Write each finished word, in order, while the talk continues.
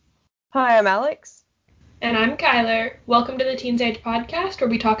Hi, I'm Alex. And I'm Kyler. Welcome to the Teens Age podcast where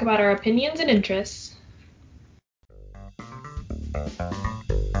we talk about our opinions and interests.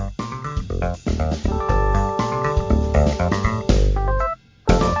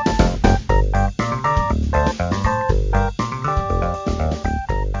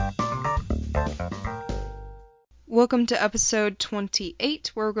 Welcome to episode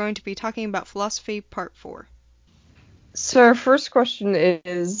 28, where we're going to be talking about philosophy part 4. So our first question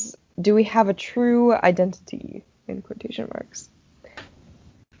is, do we have a true identity, in quotation marks?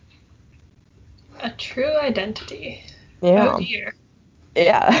 A true identity. Yeah. Oh dear.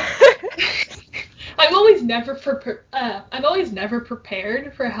 Yeah. I'm always never prepared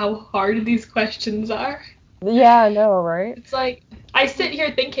for how hard these questions are. Yeah, I know, right? It's like I sit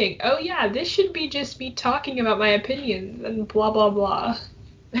here thinking, oh yeah, this should be just me talking about my opinions and blah blah blah.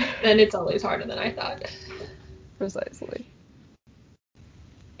 And it's always harder than I thought. Precisely.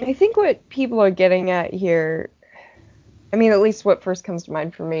 I think what people are getting at here, I mean, at least what first comes to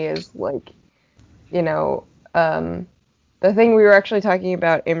mind for me is you know, the thing we were actually talking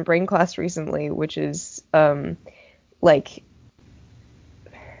about in brain class recently, which is like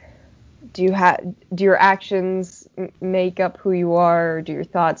do your actions make up who you are, or do your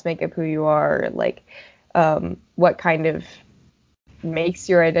thoughts make up who you are? What kind of makes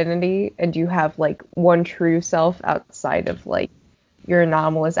your identity, and do you have like one true self outside of like your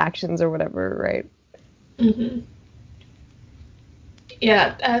anomalous actions or whatever, right? Mhm.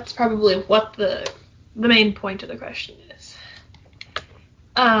 Yeah, that's probably what the main point of the question is.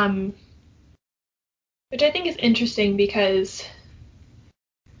 Which I think is interesting because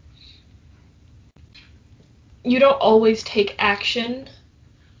you don't always take action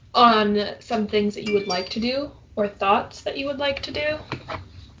on some things that you would like to do or thoughts that you would like to do.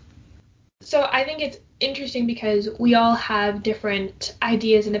 So I think it's interesting because we all have different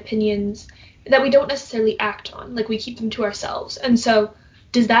ideas and opinions that we don't necessarily act on. Like we keep them to ourselves. And so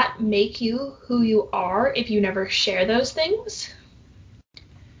does that make you who you are if you never share those things?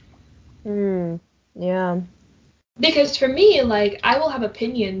 Yeah. Because for me, like, I will have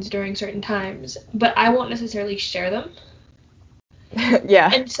opinions during certain times, but I won't necessarily share them. Yeah.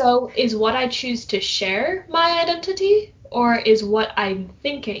 And so, is what I choose to share my identity, or is what I'm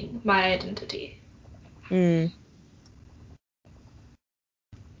thinking my identity? Hmm.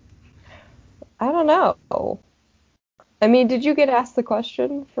 I don't know. I mean, did you get asked the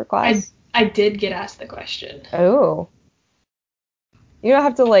question for I class? I did get asked the question. Oh. You don't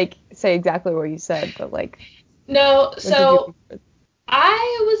have to like say exactly what you said, but like, No, what did you so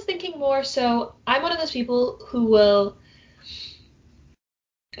I was thinking more so I'm one of those people who will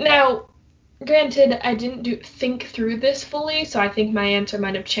now. Granted, I didn't think through this fully, so I think my answer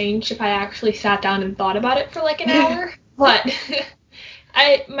might have changed if I actually sat down and thought about it for like an hour. But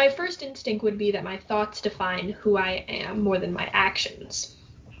my first instinct would be that my thoughts define who I am more than my actions.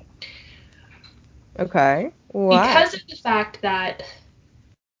 Okay. Why? Because of the fact that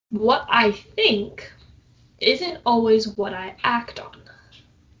what I think isn't always what I act on.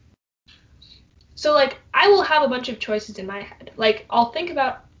 So like I will have a bunch of choices in my head. Like I'll think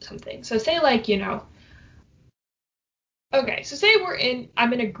about something. So say like, okay, so say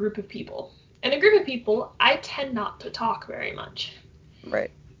I'm in a group of people. In a group of people, I tend not to talk very much. Right.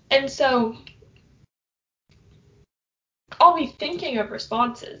 And so I'll be thinking of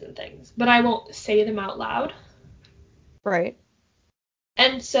responses and things, but I won't say them out loud. Right.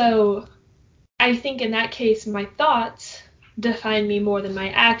 And so I think in that case, my thoughts define me more than my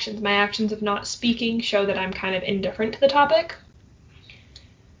actions. My actions of not speaking show that I'm kind of indifferent to the topic.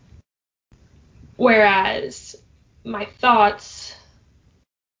 Whereas my thoughts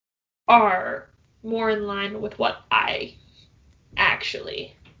are more in line with what I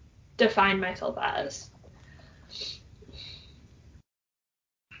actually define myself as.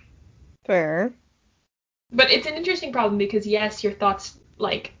 Fair. But it's an interesting problem because, yes, your thoughts,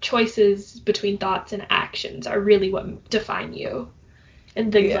 like choices between thoughts and actions, are really what define you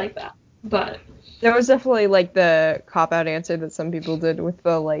and things Yeah. like that. But There was definitely like the cop-out answer that some people did with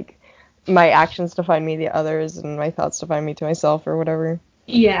the like my actions define me to others and my thoughts define me to myself or whatever.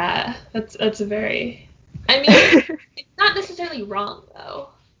 yeah, that's a very. I mean, it's not necessarily wrong though.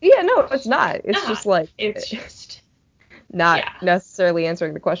 Yeah, no, it's not. It's Not. just like It's just not yeah, necessarily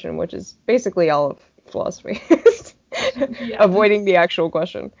answering the question, which is basically all of philosophy. yeah, Avoiding the actual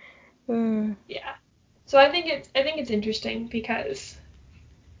question. yeah. So I think it's interesting because,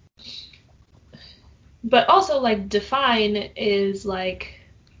 but also like define is like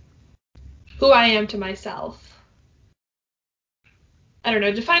who I am to myself. I don't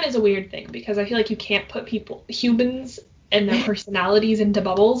know. Define is a weird thing because I feel like you can't put humans and their personalities into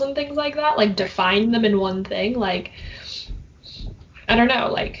bubbles and things like that, like define them in one thing. Like, I don't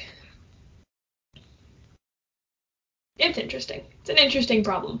know, like, it's interesting. It's an interesting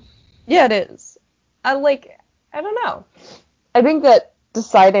problem. Yeah, it is. I don't know. I think that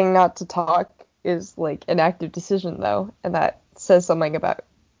deciding not to talk is like an active decision though, and that says something about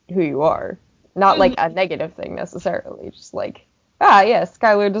who you are. Not like a negative thing necessarily, just like, yes,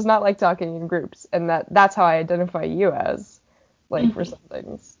 Skylar does not like talking in groups, and that's how I identify you as, like, for some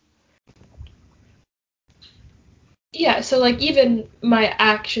things. Yeah, so like even my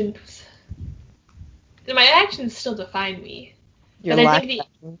actions still define me. Your But I lack think of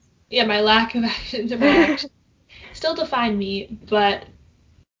actions. my lack of actions and my actions still define me, but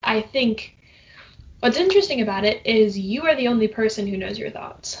I think what's interesting about it is you are the only person who knows your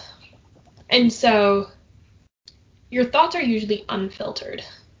thoughts. And so your thoughts are usually unfiltered.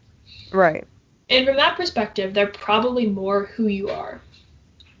 Right. And from that perspective, they're probably more who you are.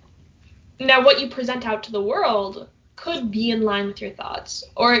 Now, what you present out to the world could be in line with your thoughts,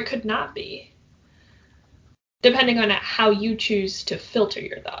 or it could not be, depending on how you choose to filter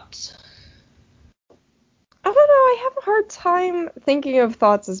your thoughts. I don't know, I have a hard time thinking of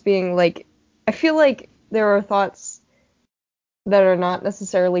thoughts as being, like, I feel like there are thoughts that are not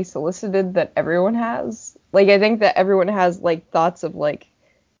necessarily solicited that everyone has. Like, I think that everyone has, like, thoughts of, like,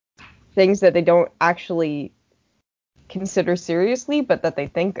 things that they don't actually consider seriously, but that they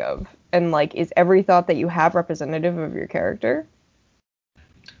think of. And, like, is every thought that you have representative of your character?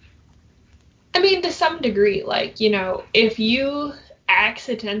 I mean, to some degree, like, if you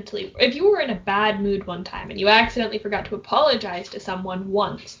were in a bad mood one time and you accidentally forgot to apologize to someone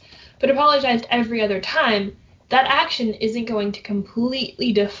once, but apologized every other time, that action isn't going to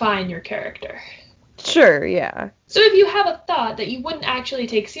completely define your character. Sure, yeah. So if you have a thought that you wouldn't actually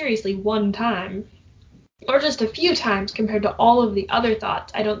take seriously one time, or just a few times compared to all of the other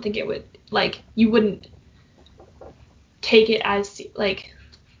thoughts, I don't think it would, like, you wouldn't take it as, like,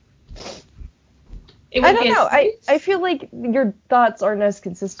 it I wouldn't don't be know. as I feel like your thoughts aren't as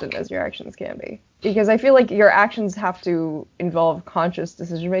consistent as your actions can be. Because I feel like your actions have to involve conscious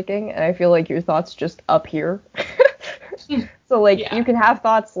decision making, and I feel like your thoughts just up here. So, like, Yeah. you can have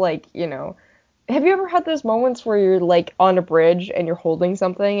thoughts like, have you ever had those moments where you're, like, on a bridge and you're holding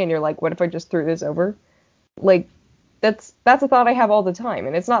something and you're like, what if I just threw this over? Like, that's a thought I have all the time,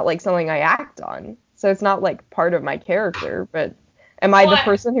 and it's not, like, something I act on. So it's not, like, part of my character, but am I the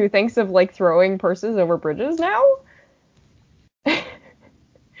person who thinks of, like, throwing purses over bridges now?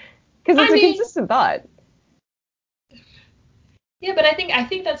 Because it's a consistent thought. Yeah, but I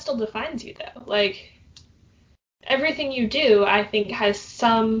think that still defines you, though. Like, everything you do, I think, has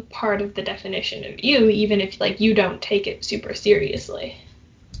some part of the definition of you, even if, like, you don't take it super seriously.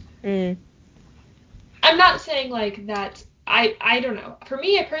 I'm not saying, like, that... I don't know. For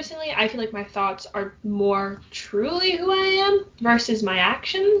me, personally, I feel like my thoughts are more truly who I am versus my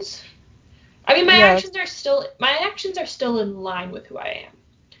actions. I mean, my actions are still in line with who I am.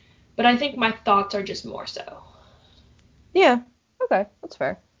 But I think my thoughts are just more so. Yeah. Okay, that's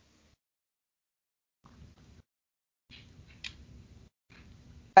fair.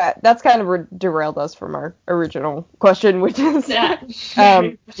 That's kind of derailed us from our original question, which is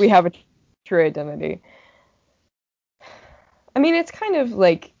we have a true identity. I mean, it's kind of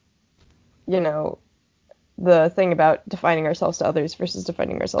like, the thing about defining ourselves to others versus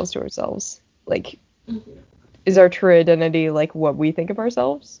defining ourselves to ourselves. Like, is our true identity, like, what we think of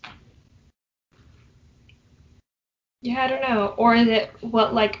ourselves? Yeah, I don't know. Or is it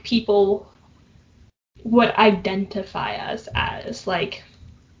what, like, people would identify us as? Like,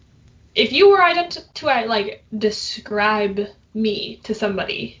 if you were to describe me to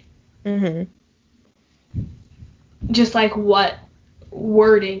somebody, just, like, what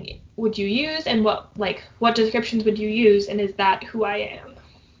wording would you use, and what descriptions would you use, and is that who I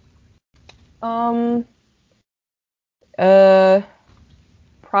am?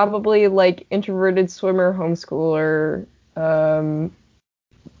 Probably, like, introverted swimmer, homeschooler,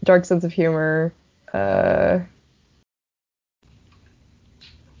 dark sense of humor, let's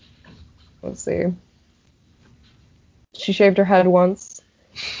see. She shaved her head once.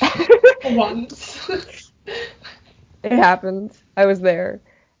 Once. It happened. I was there.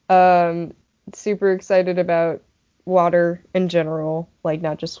 Super excited about water in general, like,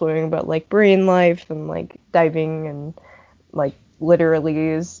 not just swimming, but, like, marine life and, like, diving, and, like, literally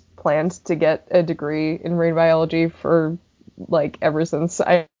is planned to get a degree in marine biology for, like, ever since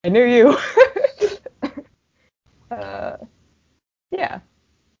I knew you. Yeah.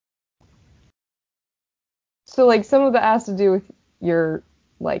 So, like, some of that has to do with your,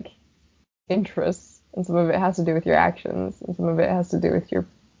 like, interests. and some of it has to do with your actions, and some of it has to do with your,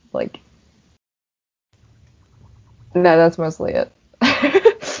 like... No, that's mostly it.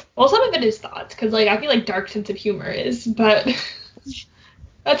 Well, some of it is thoughts, because, like, I feel like dark sense of humor is, but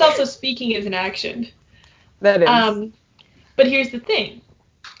that's also speaking as an action. That is. But here's the thing.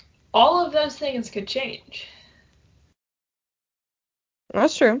 All of those things could change.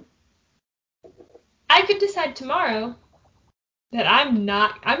 That's true. I could decide tomorrow that I'm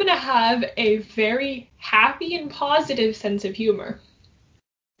going to have a very happy and positive sense of humor.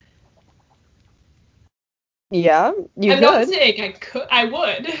 Yeah, you I'm could. not saying I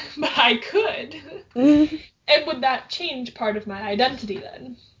would, but I could. And would that change part of my identity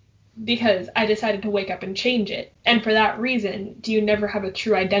then? Because I decided to wake up and change it. And for that reason, do you never have a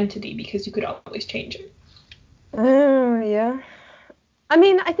true identity because you could always change it? Oh, yeah. I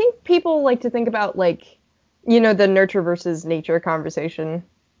mean, I think people like to think about, like, you know, the nurture versus nature conversation.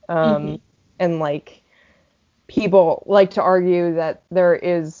 And, like, people like to argue that there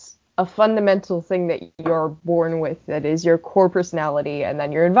is a fundamental thing that you're born with that is your core personality, and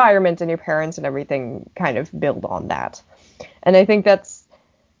then your environment and your parents and everything kind of build on that. And I think that's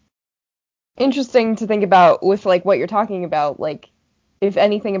interesting to think about with, like, what you're talking about. Like, if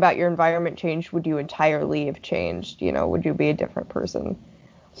anything about your environment changed, would you entirely have changed? You know, would you be a different person?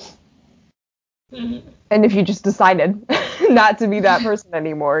 And if you just decided not to be that person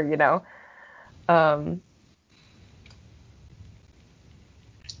anymore, you know?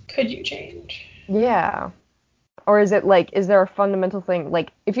 Could you change? Yeah. Or is it, like, is there a fundamental thing?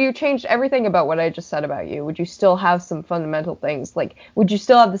 Like, if you changed everything about what I just said about you, would you still have some fundamental things? Like, would you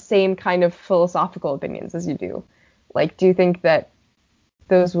still have the same kind of philosophical opinions as you do? Like, do you think that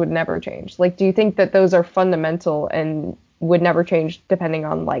those would never change? Like, do you think that those are fundamental and would never change depending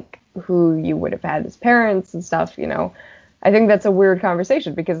on, like, who you would have had as parents and stuff, you know? I think that's a weird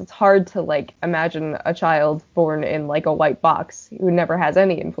conversation because it's hard to, like, imagine a child born in, like, a white box who never has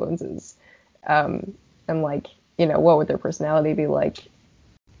any influences. And, like, you know, what would their personality be like?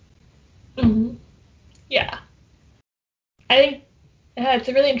 Yeah. I think it's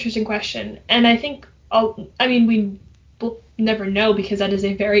a really interesting question. And I think, we will never know because that is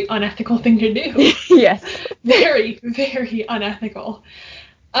a very unethical thing to do. Yes. Very, very unethical.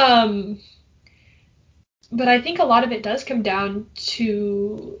 But I think a lot of it does come down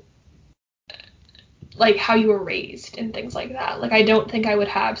to, like, how you were raised and things like that. Like, I don't think I would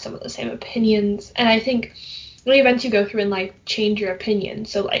have some of the same opinions. And I think the events you go through in life change your opinion.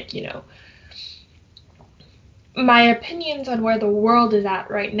 So, like, you know, my opinions on where the world is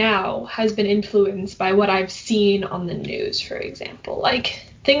at right now has been influenced by what I've seen on the news, for example. Like,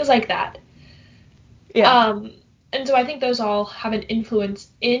 things like that. Yeah. And so I think those all have an influence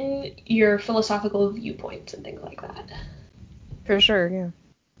in your philosophical viewpoints and things like that. For sure, yeah.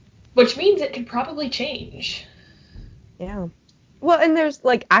 Which means it could probably change. Yeah. Well, and there's,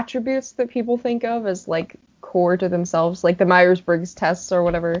 like, attributes that people think of as, like, core to themselves, like the Myers-Briggs tests or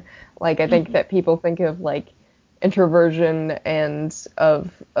whatever. Like, I think that people think of, like, introversion and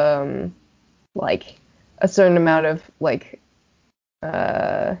of, like, a certain amount of, like,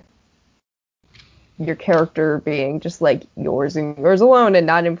 your character being just, like, yours and yours alone and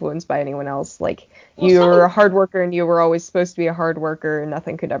not influenced by anyone else. Like, you were a hard worker and you were always supposed to be a hard worker and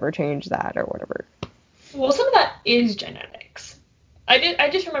nothing could ever change that or whatever. Well, some of that is genetics.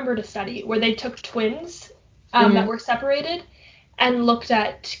 I just remembered a study where they took twins that were separated and looked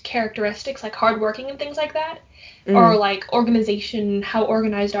at characteristics like hardworking and things like that, or like organization, how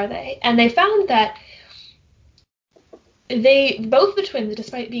organized are they? And they found that both the twins,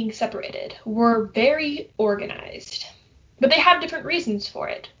 despite being separated, were very organized. But they had different reasons for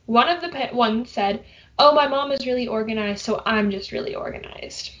it. One said, "Oh, my mom is really organized, so I'm just really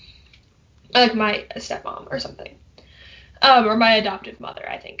organized." Like my stepmom or something. Or my adoptive mother,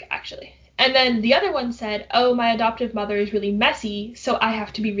 I think, actually. And then the other one said, "Oh, my adoptive mother is really messy, so I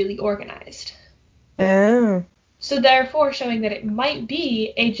have to be really organized." Oh. So therefore showing that it might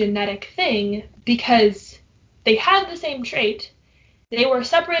be a genetic thing because they had the same trait. They were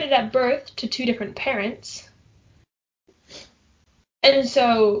separated at birth to two different parents. And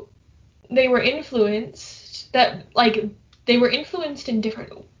so they were influenced in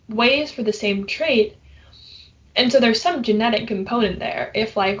different ways for the same trait. And so there's some genetic component there.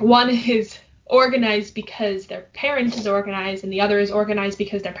 If, like, one is organized because their parent is organized and the other is organized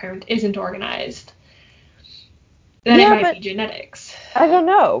because their parent isn't organized, then it might be genetics. I don't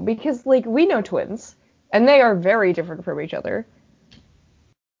know, because, like, we know twins, and they are very different from each other.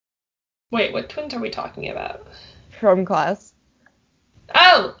 Wait, what twins are we talking about? From class.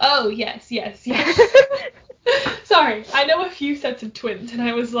 Oh, yes. Sorry, I know a few sets of twins, and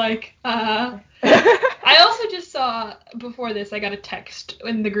I was like, I also just saw, before this, I got a text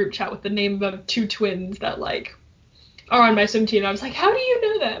in the group chat with the name of 2 twins that, like, are on my swim team. And I was like, how do you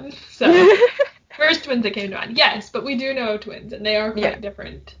know them? So, first twins that came to mind. Yes, but we do know twins, and they are quite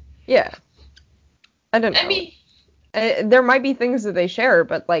different. Yeah. I don't know. I mean, there might be things that they share,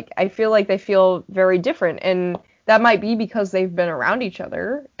 but, like, I feel like they feel very different, and that might be because they've been around each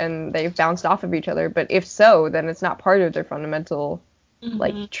other, and they've bounced off of each other, but if so, then it's not part of their fundamental,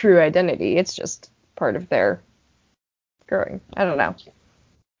 like, true identity. It's just part of their growing. I don't know.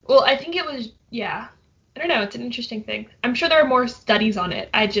 Well, I think it was, yeah. I don't know. It's an interesting thing. I'm sure there are more studies on it.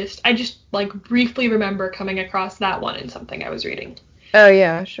 I just like briefly remember coming across that one in something I was reading. Oh,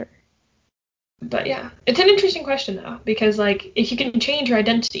 yeah, sure. But yeah, it's an interesting question though, because like if you can change your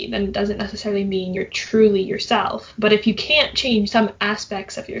identity, then it doesn't necessarily mean you're truly yourself. But if you can't change some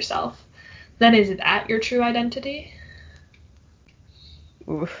aspects of yourself, then is that your true identity?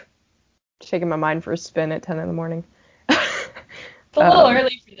 Oof. Taking my mind for a spin at 10 in the morning. It's a little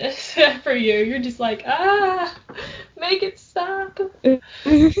early for this for you. You're just like, make it stop.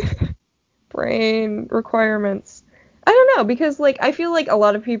 Brain requirements. I don't know, because like I feel like a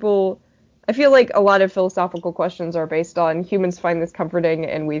lot of philosophical questions are based on humans find this comforting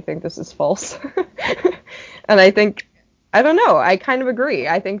and we think this is false. And I don't know, I kind of agree.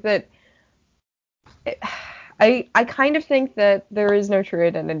 I think that I kind of think that there is no true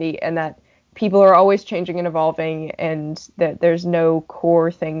identity and that people are always changing and evolving and that there's no core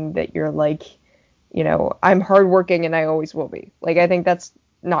thing that you're like, I'm hardworking and I always will be. Like, I think that's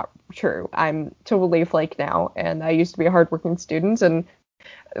not true. I'm totally a flake now, and I used to be a hardworking student, and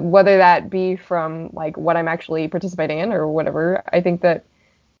whether that be from, like, what I'm actually participating in or whatever, I think that,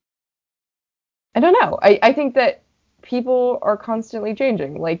 I don't know. I think that people are constantly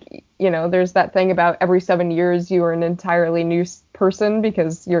changing. Like, there's that thing about every 7 years you are an entirely new person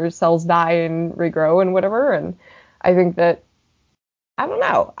because your cells die and regrow and whatever, and I think that, I don't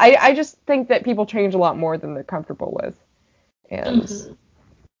know. I just think that people change a lot more than they're comfortable with. And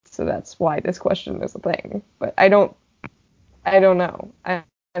so that's why this question is a thing. But I don't know. I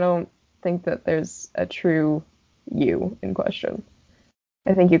don't think that there's a true you in question.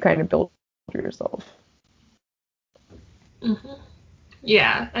 I think you kind of build yourself.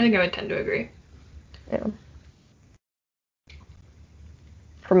 Yeah, I think I would tend to agree. Yeah.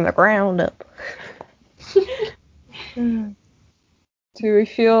 From the ground up. Do we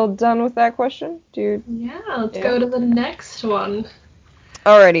feel done with that question? Yeah, let's go to the next one.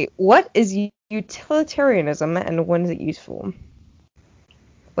 Alrighty. What is utilitarianism and when is it useful?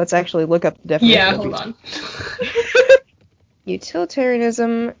 Let's actually look up the definition. Yeah, hold on.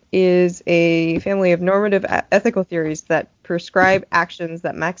 Utilitarianism is a family of normative ethical theories that prescribe actions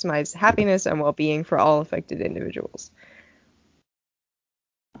that maximize happiness and well-being for all affected individuals.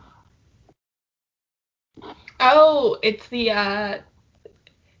 Oh, it's the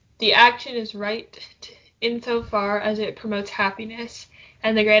action is right insofar as it promotes happiness,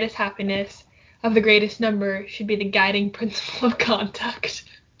 and the greatest happiness of the greatest number should be the guiding principle of conduct.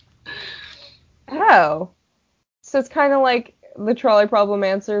 Oh. So it's kind of like the trolley problem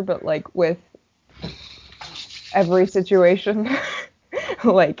answer, but like with every situation.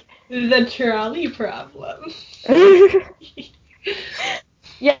 Like the trolley problem.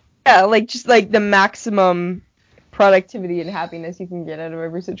 Yeah, like just like the maximum productivity and happiness you can get out of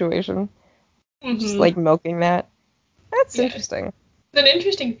every situation. Just like milking that. That's interesting. It's an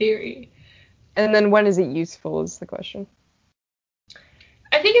interesting theory. And then when is it useful is the question.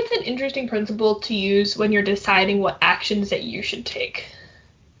 I think it's an interesting principle to use when you're deciding what actions that you should take.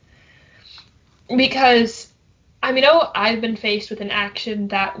 Because, I mean, I've been faced with an action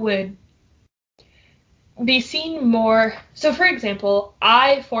that would be seen more. So, for example,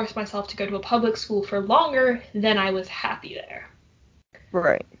 I forced myself to go to a public school for longer than I was happy there.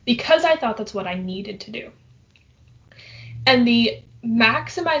 Right. Because I thought that's what I needed to do. And the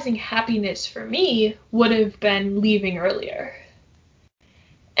maximizing happiness for me would have been leaving earlier.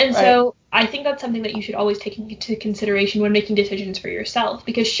 And so I think that's something that you should always take into consideration when making decisions for yourself.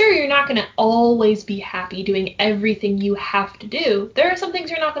 Because sure, you're not going to always be happy doing everything you have to do. There are some things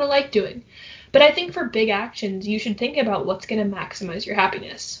you're not going to like doing. But I think for big actions, you should think about what's going to maximize your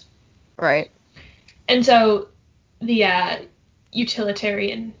happiness. Right. And so the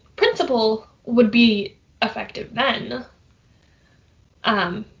utilitarian principle would be effective then.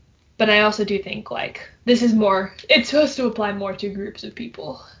 But I also do think, like, it's supposed to apply more to groups of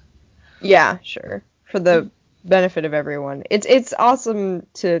people. Yeah, sure. For the benefit of everyone. It's awesome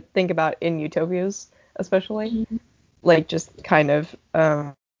to think about in utopias, especially. Like, just kind of,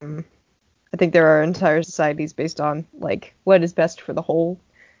 I think there are entire societies based on, like, what is best for the whole.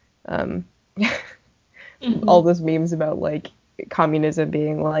 all those memes about like communism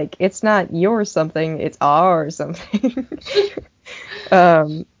being like, it's not your something, it's our something.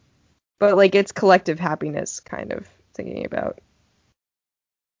 But like it's collective happiness kind of thinking about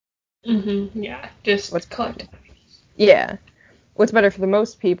Yeah, just what's collective. yeah, what's better for the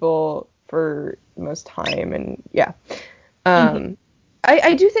most people for the most time, and yeah.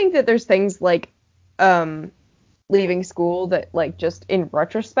 I do think that there's things like leaving school that like just in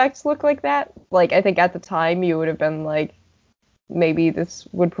retrospect look like that. Like I think at the time you would have been like, maybe this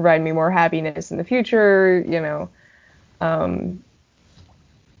would provide me more happiness in the future, you know.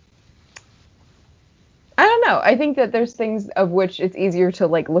 I don't know. I think that there's things of which it's easier to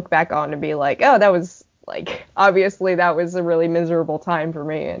like look back on and be like, oh, that was like, obviously that was a really miserable time for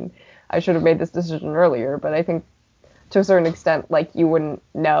me and I should have made this decision earlier. But I think to a certain extent, like you wouldn't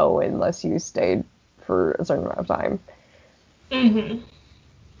know unless you stayed for a certain amount of time.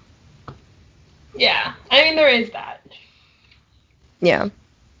 Yeah, I mean there is that. Yeah.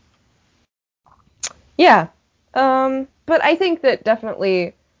 Yeah. But I think that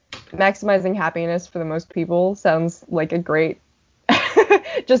definitely maximizing happiness for the most people sounds like a great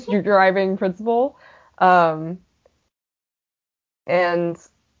just your driving principle. And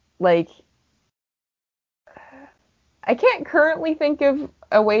like I can't currently think of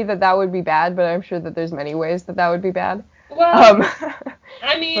a way that that would be bad, but I'm sure that there's many ways that that would be bad. Well,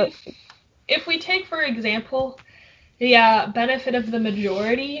 I mean, if we take, for example, the benefit of the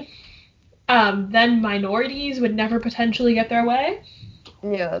majority, then minorities would never potentially get their way.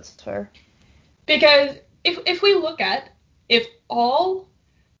 Yeah, that's fair. Because if we look at, if all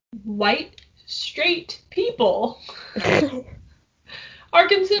white, straight people are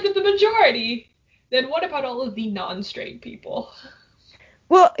considered the majority, then what about all of the non-straight people?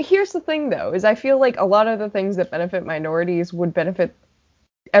 Well, here's the thing, though, is I feel like a lot of the things that benefit minorities would benefit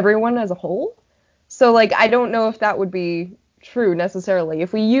everyone as a whole. So, like, I don't know if that would be true necessarily.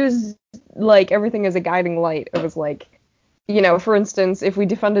 If we use, like, everything as a guiding light, it was like, you know, for instance, if we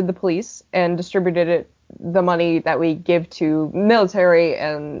defunded the police and distributed the money that we give to military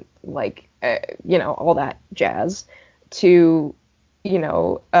and, like, you know, all that jazz to, you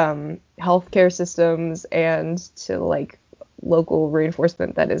know, healthcare systems and to, like, local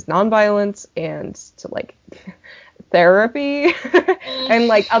reinforcement that is nonviolent and to, like, therapy and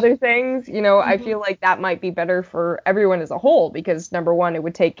like other things, you know, I feel like that might be better for everyone as a whole because number one, it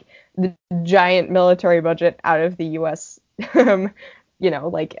would take the giant military budget out of the US. You know,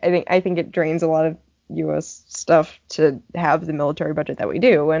 like I think it drains a lot of US stuff to have the military budget that we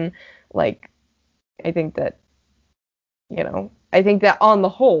do, and like I think that, you know, I think that on the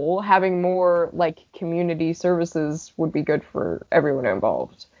whole having more like community services would be good for everyone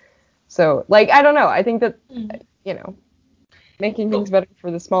involved. So like I don't know, I think that you know, making things better for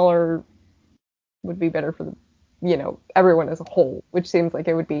the smaller would be better for the, you know, everyone as a whole, which seems like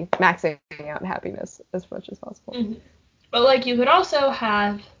it would be maxing out happiness as much as possible. But like you could also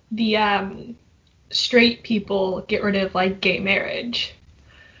have the straight people get rid of like gay marriage.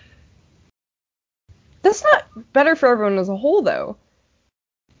 That's not better for everyone as a whole, though.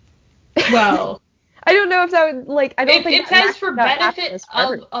 Well, I don't know if that would like. I don't think it says for benefit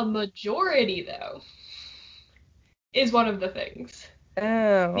of a majority, though, is one of the things.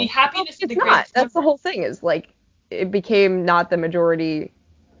 Oh, The happiness well, of the it's not. greatest That's the number. whole thing. Is like it became not the majority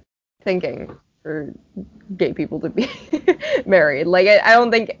thinking for gay people to be married. Like I don't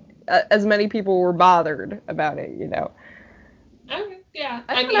think as many people were bothered about it. You know. Okay, yeah.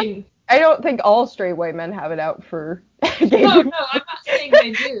 I I don't know. mean, I don't think all straight white men have it out for gay no, people. I'm not saying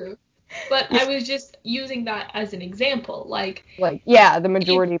they do. But Yeah. I was just using that as an example. Like, Yeah, the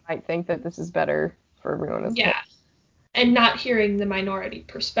majority might think that this is better for everyone as a whole. yeah. And not hearing the minority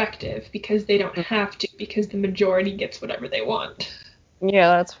perspective because they don't have to, because the majority gets whatever they want. Yeah,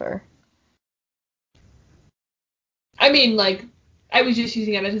 that's fair. I mean, like, I was just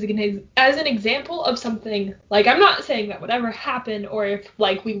using it as an example of something. Like, I'm not saying that would ever happen, or if,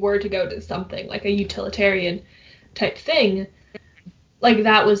 like, we were to go to something like a utilitarian type thing, like,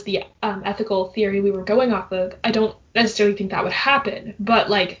 that was the ethical theory we were going off of. I don't necessarily think that would happen, but,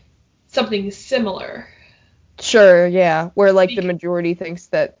 like, something similar. Sure, yeah. Where like the majority thinks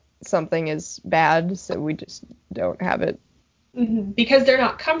that something is bad, so we just don't have it. Because they're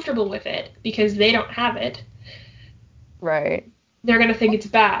not comfortable with it, because they don't have it. Right. They're gonna think it's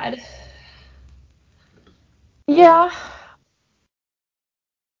bad. Yeah.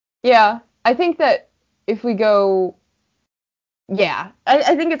 Yeah. I think that if we go, yeah,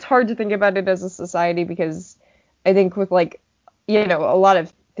 I think it's hard to think about it as a society because I think with like, you know, a lot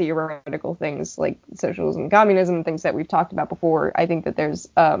of theoretical things like socialism, communism, things that we've talked about before, I think that there's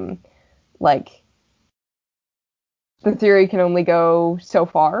like, the theory can only go so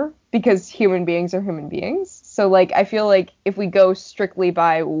far because human beings are human beings. So, like, I feel like if we go strictly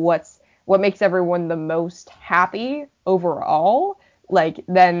by what makes everyone the most happy overall, like,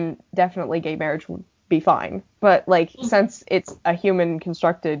 then definitely gay marriage would be fine. But, like, since it's a human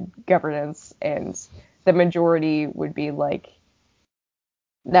constructed governance and the majority would be like,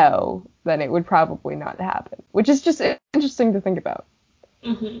 no, then it would probably not happen. Which is just interesting to think about.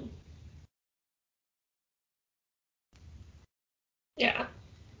 Mm-hmm. Yeah.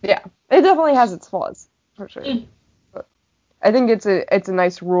 Yeah, it definitely has its flaws, for sure. But I think it's a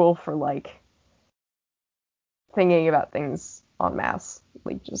nice rule for, like, thinking about things en masse,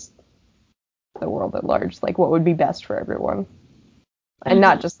 like, just the world at large, like, what would be best for everyone. And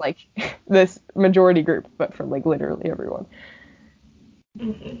not just, like, this majority group, but for, like, literally everyone.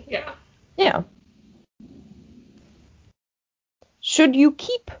 Mm-hmm. Yeah. Yeah. Should you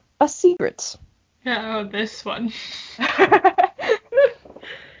keep a secret? Oh, this one.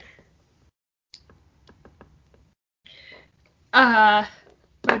 Oh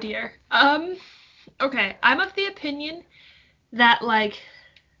dear. Okay, I'm of the opinion that, like,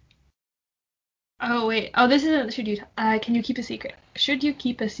 oh wait, oh, this isn't, can you keep a secret? Should you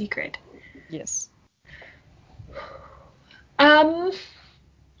keep a secret? Yes. I'm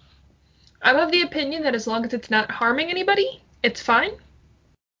of the opinion that as long as it's not harming anybody, it's fine.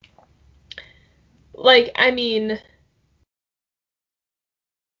 Like, I mean,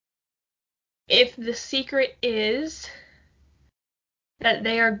 if the secret is that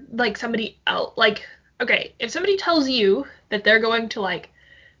they are, like, somebody else, like, okay, if somebody tells you that they're going to, like,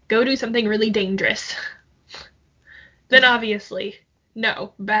 go do something really dangerous, then obviously,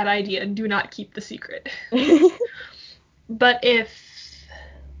 no, bad idea, do not keep the secret. But if,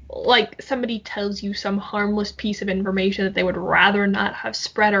 like, somebody tells you some harmless piece of information that they would rather not have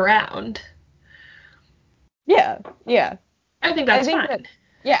spread around, Yeah, yeah. I think that's think fine.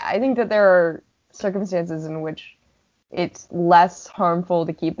 I think that there are circumstances in which it's less harmful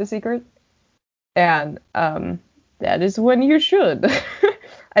to keep the secret, and that is when you should.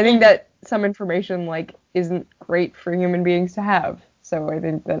 I think that some information, like, isn't great for human beings to have, so I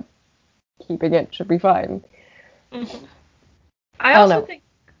think that keeping it should be fine. Mm-hmm. I don't also know. think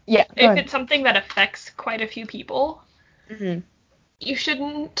Yeah, go if ahead. it's something that affects quite a few people, Mm-hmm. you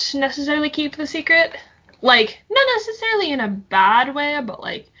shouldn't necessarily keep the secret. Like, not necessarily in a bad way, but,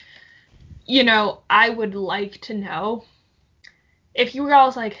 like, you know, I would like to know if you were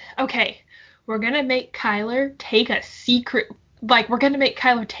all like, okay, we're gonna make Kyler take a secret, like, we're gonna make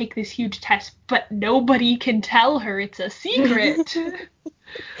Kyler take this huge test, but nobody can tell her it's a secret.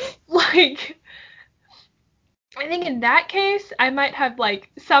 Like, I think in that case, I might have,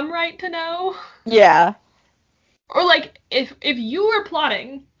 like, some right to know. Yeah. Or, like, if you were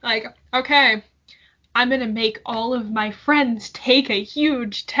plotting, like, okay, I'm gonna make all of my friends take a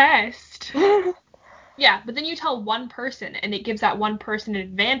huge test. Yeah, but then you tell one person and it gives that one person an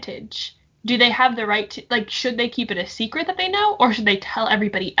advantage. Do they have the right to, like, should they keep it a secret that they know, or should they tell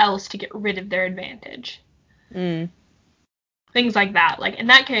everybody else to get rid of their advantage? Mm. Things like that. Like, in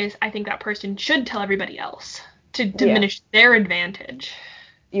that case, I think that person should tell everybody else to Yeah. diminish their advantage.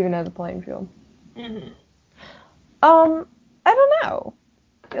 Even at the playing field. Mm-hmm. I don't know.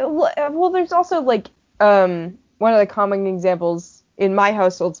 Well, there's also, like, one of the common examples in my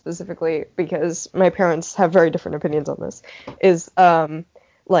household specifically, because my parents have very different opinions on this, is,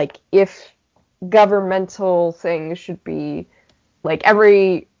 like, if governmental things should be, like,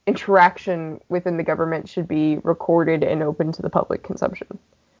 every interaction within the government should be recorded and open to the public consumption.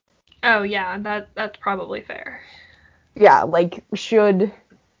 Oh yeah, that's probably fair. Yeah, like, should,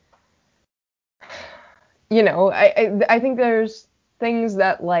 I think there's things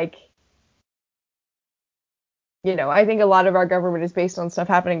that, like, I think a lot of our government is based on stuff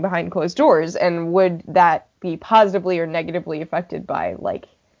happening behind closed doors, and would that be positively or negatively affected by, like,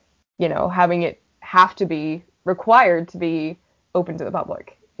 having it have to be required to be open to the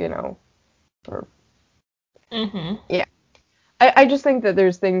public, or, Mm-hmm. yeah. I just think that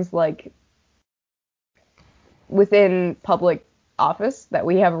there's things, like, within public office that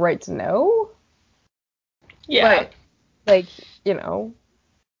we have a right to know, Yeah. but, like,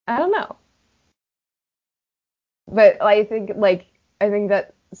 I don't know. But I think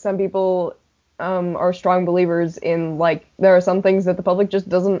that some people are strong believers in, like, there are some things that the public just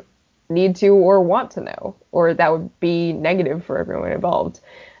doesn't need to or want to know, or that would be negative for everyone involved.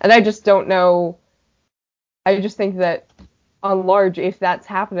 And I just don't know. I just think that on large, if that's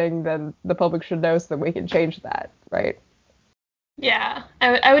happening, then the public should know so that we can change that, right? Yeah,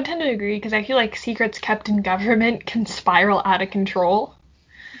 I would tend to agree because I feel like secrets kept in government can spiral out of control.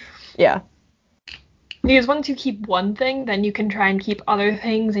 Yeah. Because once you keep one thing, then you can try and keep other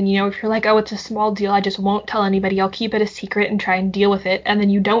things. And, if you're like, oh, it's a small deal, I just won't tell anybody. I'll keep it a secret and try and deal with it. And then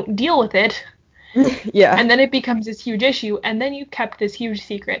you don't deal with it. Yeah. And then it becomes this huge issue. And then you kept this huge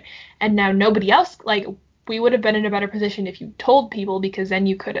secret. And now nobody else, we would have been in a better position if you told people, because then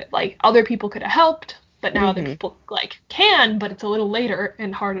you could, other people could have helped. But now other people, can, but it's a little later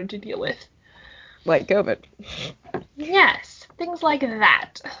and harder to deal with. Like COVID. Yes, things like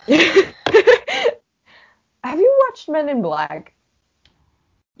that. Have you watched Men in Black?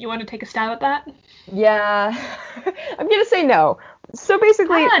 You want to take a stab at that? Yeah. I'm gonna say no. So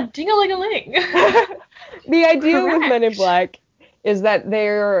basically, ding-a-ling-a-ling. the idea with Correct. Men in Black is that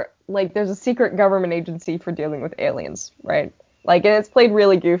there's a secret government agency for dealing with aliens, right? And it's played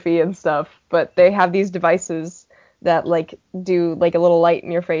really goofy and stuff, but they have these devices that do a little light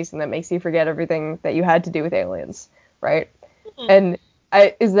in your face and that makes you forget everything that you had to do with aliens, right? And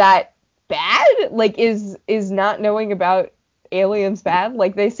is that bad? Is not knowing about aliens bad?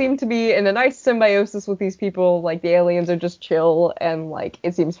 They seem to be in a nice symbiosis with these people. The aliens are just chill and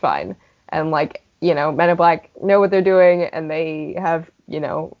it seems fine. And Men in Black know what they're doing and they have,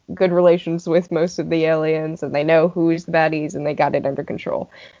 good relations with most of the aliens and they know who's the baddies and they got it under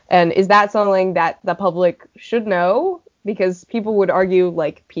control. And is that something that the public should know? Because people would argue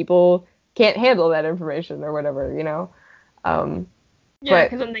people can't handle that information or whatever, Yeah,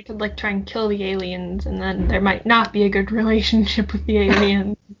 because then they could try and kill the aliens, and then there might not be a good relationship with the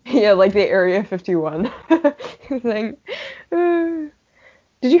aliens. Yeah, the Area 51 thing. Did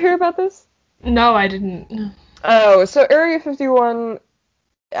you hear about this? No, I didn't. Oh, so Area 51,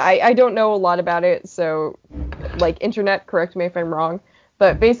 I don't know a lot about it, so internet, correct me if I'm wrong.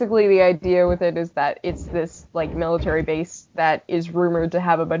 But basically the idea with it is that it's this military base that is rumored to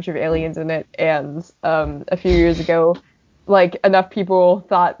have a bunch of aliens in it, and a few years ago enough people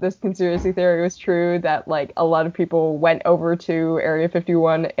thought this conspiracy theory was true that a lot of people went over to Area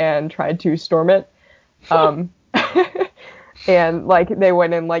 51 and tried to storm it. And they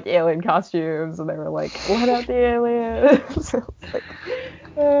went in alien costumes and they were like, let out the aliens.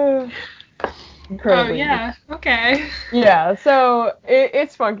 Incredibly. Oh yeah, okay. Yeah, so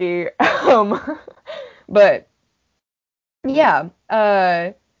it's funky. But yeah,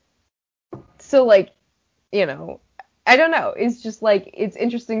 so I don't know. It's just it's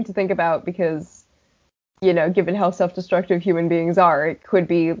interesting to think about because, given how self-destructive human beings are, it could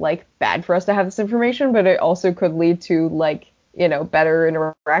be bad for us to have this information, but it also could lead to better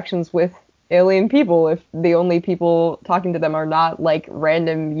interactions with alien people if the only people talking to them are not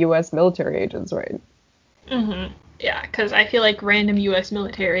random US military agents, right? Mm-hmm. Yeah, because I feel like random US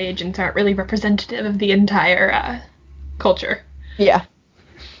military agents aren't really representative of the entire culture. Yeah.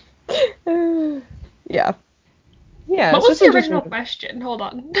 Yeah. Yeah. What was the original question? Hold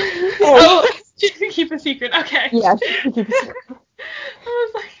on. Oh, should we keep a secret? Okay. Yeah, should we keep a secret? I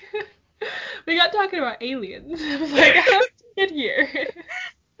was like, we got talking about aliens. I was like, how did we get here?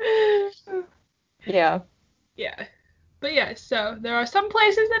 Yeah. Yeah. But yeah, so there are some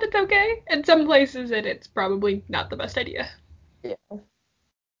places that it's okay, and some places that it's probably not the best idea. Yeah.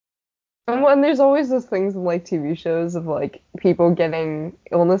 And there's always those things in TV shows of people getting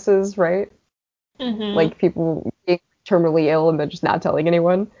illnesses, right? Mm-hmm. People being terminally ill and they're just not telling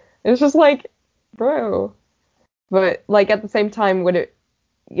anyone. It's just bro. But at the same time, would it,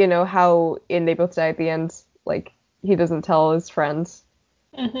 how in They Both Die at the End, he doesn't tell his friends.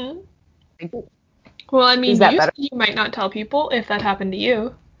 Mm-hmm. Well, I mean, you might not tell people if that happened to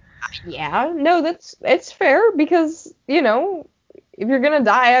you. Yeah, no, it's fair because, if you're gonna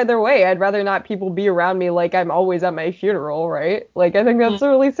die either way, I'd rather not people be around me I'm always at my funeral, right? I think that's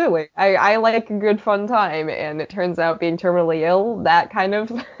really silly. I like a good fun time, and it turns out being terminally ill, that kind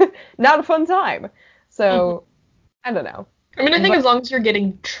of not a fun time. So, I don't know. I mean, I think as long as you're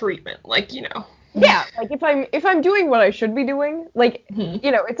getting treatment, Yeah, if I'm doing what I should be doing,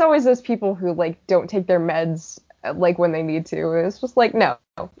 it's always those people who don't take their meds when they need to. It's just no.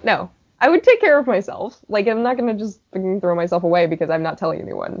 I would take care of myself. I'm not gonna just throw myself away because I'm not telling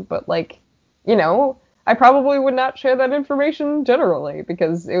anyone. But I probably would not share that information generally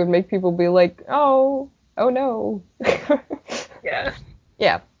because it would make people be oh no. Yeah.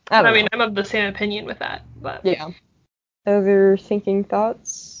 Yeah. I mean, I'm of the same opinion with that, but yeah. Other thinking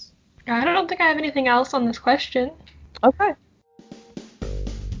thoughts? I don't think I have anything else on this question. Okay.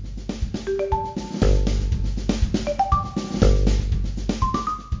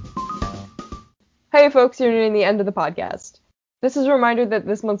 Hey folks, you're nearing the end of the podcast. This is a reminder that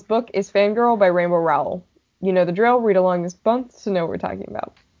this month's book is Fangirl by Rainbow Rowell. You know the drill, read along this month to know what we're talking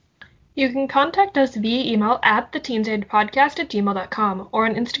about. You can contact us via email at theteensagepodcast@gmail.com or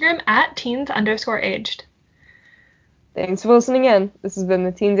on Instagram at teens_aged. Thanks for listening in. This has been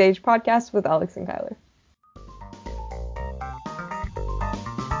the Teens Age Podcast with Alex and Kyler.